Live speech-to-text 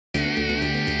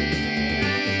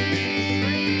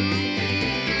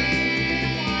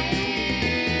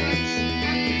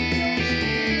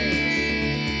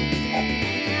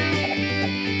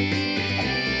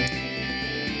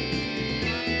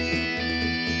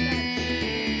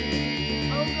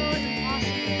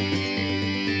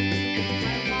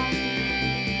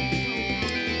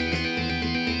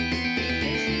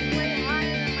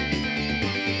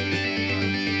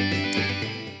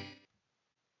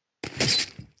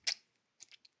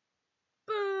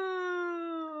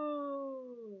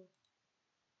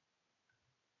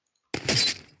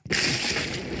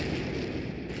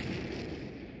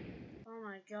Oh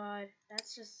my god,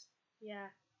 that's just, yeah.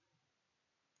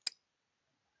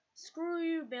 Screw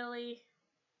you, Billy.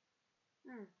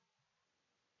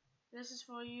 This is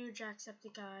for you,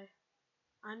 Jacksepticeye.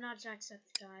 I'm not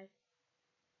Jacksepticeye.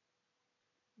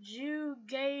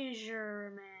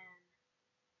 Jew-Gazer Man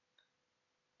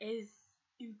is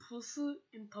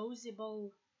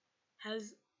impossible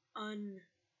has un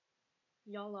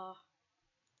Yalla.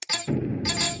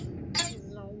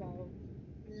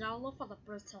 Zolo for the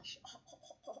British.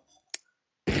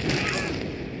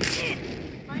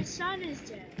 My son is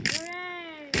dead.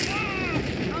 Hooray!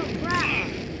 Oh crap!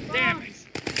 Damn it!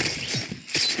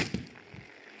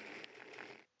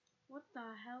 What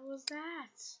the hell was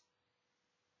that?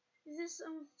 Is this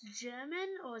some German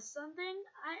or something?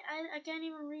 I can't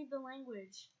even read the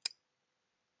language.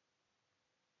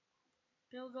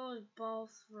 Bill goes ball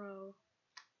throw.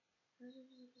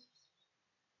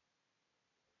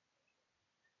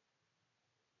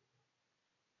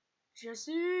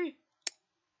 Jesse!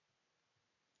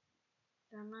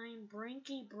 The name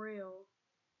Brinky Brill.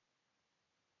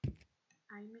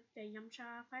 I make the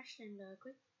yumcha fashion the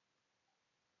quick.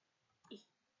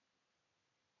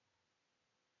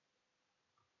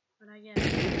 What I get?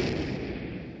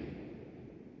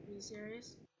 Are you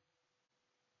serious?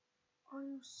 Are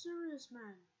you serious,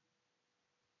 man?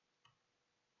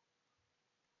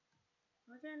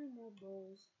 Are there any more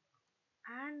balls?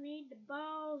 I need the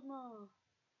balls more.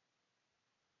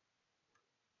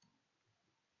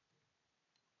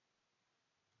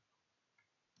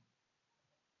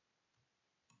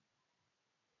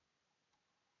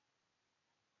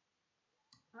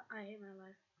 I hate my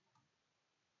life.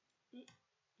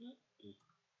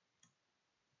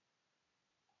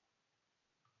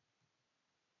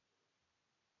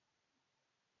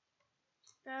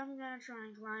 I'm gonna try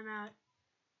and climb out.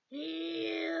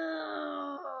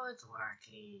 It's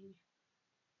working.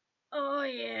 Oh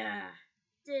yeah,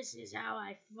 this is how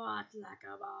I fought like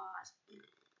a boss.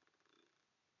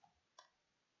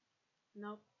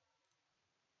 Nope.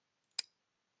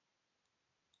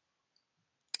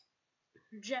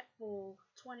 Jetfall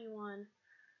 21.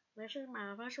 This is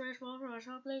my first race for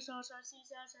Russia. Please also see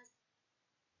that.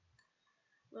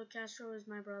 Look, Castro is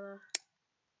my brother.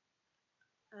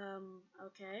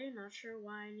 Okay, not sure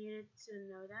why I needed to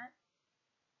know that.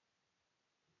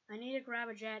 I need to grab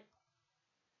a jet.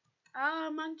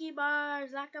 Oh, monkey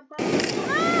bars, like a ball.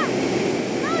 Ah!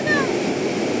 Oh no!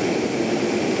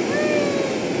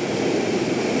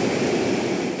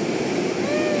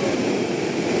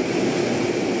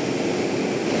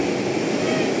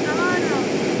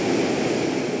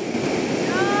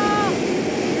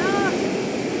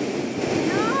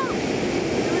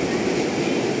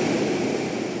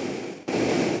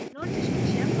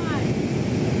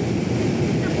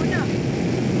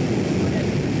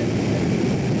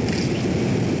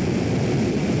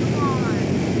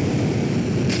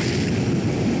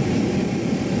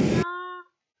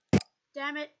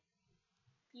 Damn it.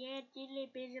 Yeah, diddly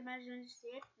busy measuring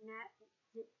shit.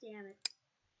 Damn it.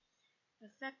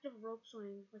 Effective rope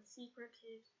swing with secret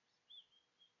keys.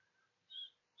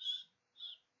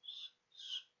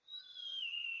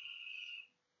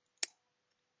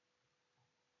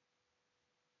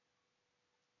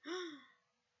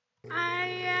 I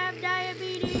have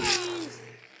diabetes!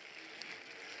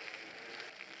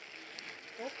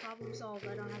 Oh, problem solved.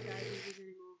 I don't have diabetes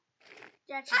anymore.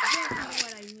 That's exactly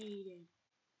what I needed.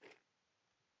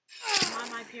 I'm on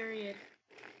my period.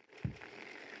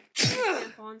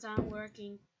 Tampons aren't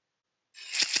working.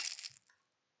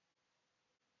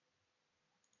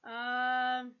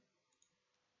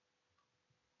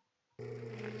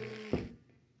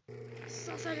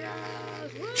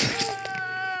 Sausages! Woo!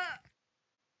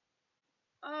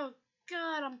 Oh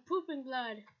god, I'm pooping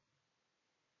blood.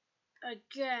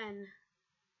 Again.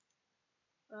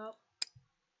 Well.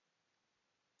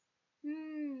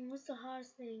 What's the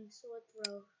hardest thing? Sword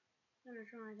throw. I'm gonna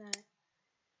try that.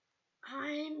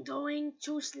 I'm going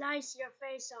to slice your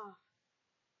face off.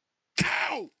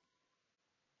 Ow!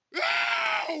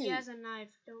 Ow! He has a knife.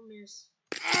 Don't miss.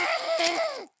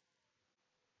 Ow!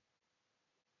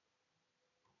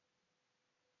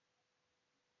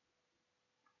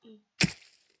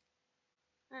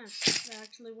 That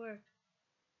actually worked.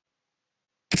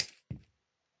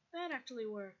 That actually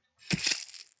worked.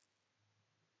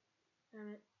 Damn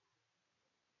it.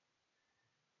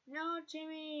 No,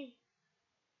 Jimmy!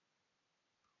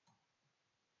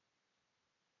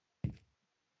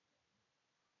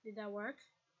 Did that work?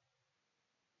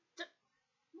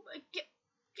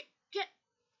 Get!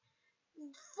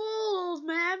 Fools,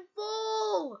 man!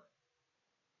 Fool!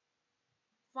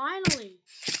 Finally!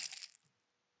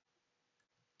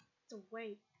 to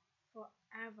wait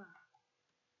forever.